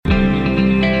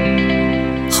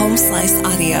Home Slice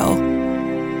Audio.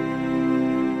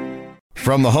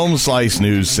 From the Home Slice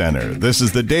News Center, this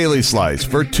is the Daily Slice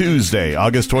for Tuesday,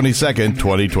 August 22nd,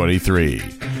 2023.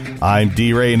 I'm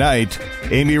D. Ray Knight.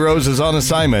 Amy Rose is on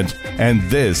assignment, and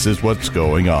this is what's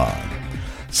going on.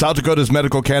 South Dakota's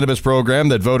medical cannabis program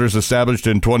that voters established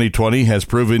in 2020 has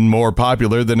proven more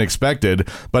popular than expected,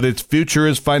 but its future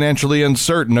is financially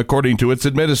uncertain, according to its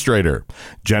administrator.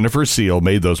 Jennifer Seal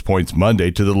made those points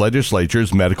Monday to the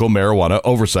legislature's Medical Marijuana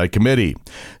Oversight Committee.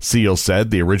 Seal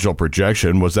said the original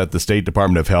projection was that the State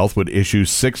Department of Health would issue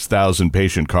 6,000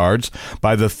 patient cards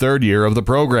by the third year of the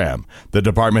program. The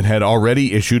department had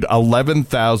already issued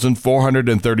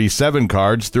 11,437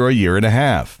 cards through a year and a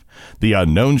half. The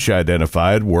unknowns she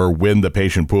identified were when the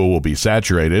patient pool will be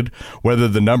saturated, whether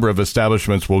the number of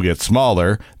establishments will get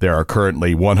smaller — there are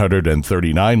currently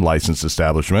 139 licensed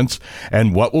establishments —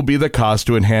 and what will be the cost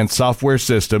to enhance software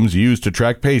systems used to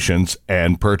track patients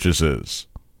and purchases.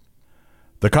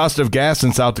 The cost of gas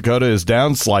in South Dakota is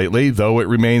down slightly, though it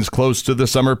remains close to the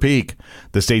summer peak.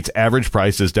 The state's average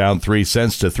price is down 3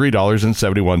 cents to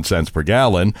 $3.71 per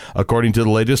gallon, according to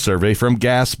the latest survey from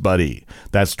Gas Buddy.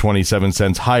 That's 27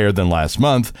 cents higher than last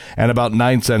month and about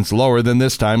 9 cents lower than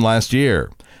this time last year.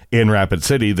 In Rapid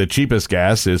City, the cheapest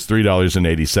gas is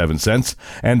 $3.87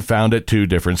 and found at 2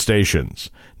 different stations.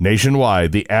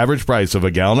 Nationwide, the average price of a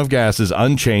gallon of gas is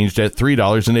unchanged at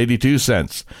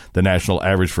 $3.82. The national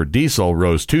average for diesel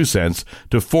rose 2 cents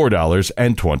to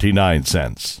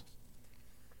 $4.29.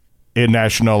 In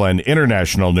national and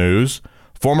international news,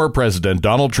 former President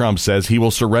Donald Trump says he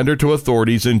will surrender to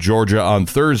authorities in Georgia on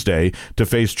Thursday to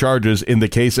face charges in the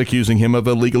case accusing him of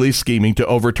illegally scheming to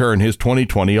overturn his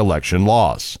 2020 election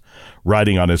loss.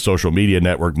 Writing on his social media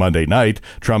network Monday night,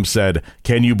 Trump said,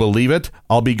 "Can you believe it?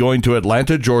 I'll be going to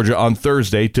Atlanta, Georgia on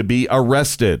Thursday to be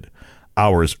arrested."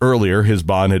 Hours earlier, his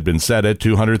bond had been set at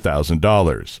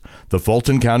 $200,000. The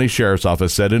Fulton County Sheriff's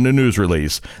Office said in a news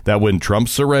release that when Trump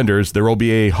surrenders, there will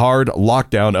be a hard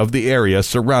lockdown of the area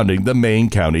surrounding the main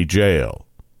county jail.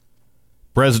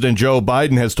 President Joe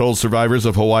Biden has told survivors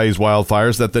of Hawaii's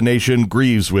wildfires that the nation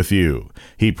grieves with you.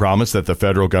 He promised that the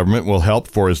federal government will help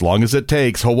for as long as it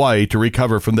takes Hawaii to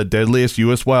recover from the deadliest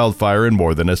U.S. wildfire in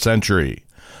more than a century.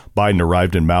 Biden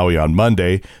arrived in Maui on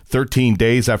Monday, 13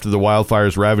 days after the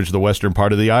wildfires ravaged the western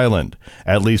part of the island.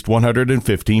 At least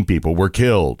 115 people were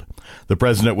killed. The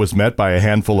president was met by a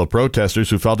handful of protesters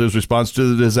who felt his response to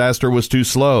the disaster was too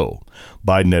slow.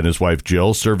 Biden and his wife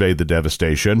Jill surveyed the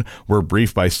devastation, were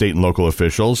briefed by state and local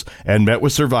officials, and met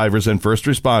with survivors and first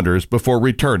responders before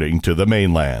returning to the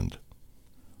mainland.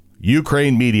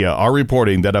 Ukraine media are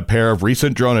reporting that a pair of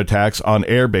recent drone attacks on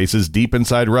air bases deep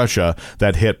inside Russia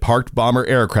that hit parked bomber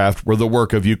aircraft were the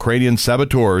work of Ukrainian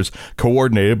saboteurs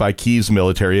coordinated by Kyiv's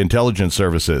military intelligence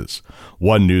services.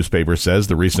 One newspaper says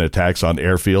the recent attacks on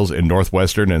airfields in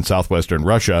northwestern and southwestern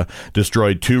Russia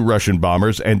destroyed 2 Russian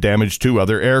bombers and damaged 2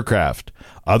 other aircraft.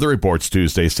 Other reports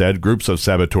Tuesday said groups of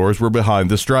saboteurs were behind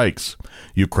the strikes.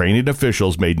 Ukrainian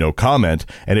officials made no comment,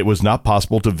 and it was not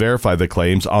possible to verify the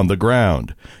claims on the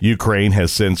ground. Ukraine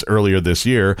has since earlier this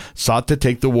year sought to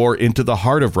take the war into the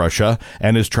heart of Russia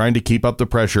and is trying to keep up the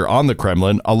pressure on the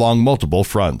Kremlin along multiple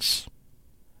fronts.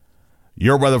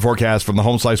 Your weather forecast from the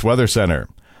Home Slice Weather Center.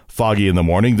 Foggy in the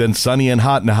morning, then sunny and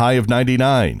hot and a high of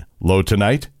 99. Low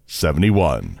tonight,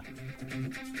 71.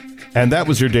 And that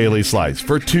was your Daily Slice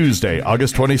for Tuesday,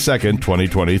 August 22nd,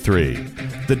 2023.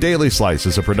 The Daily Slice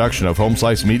is a production of Home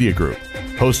Slice Media Group,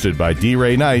 hosted by D.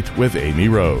 Ray Knight with Amy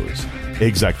Rose.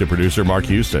 Executive producer Mark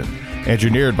Houston.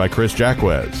 Engineered by Chris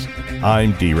Jacquez.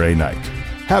 I'm D. Ray Knight.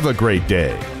 Have a great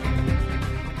day.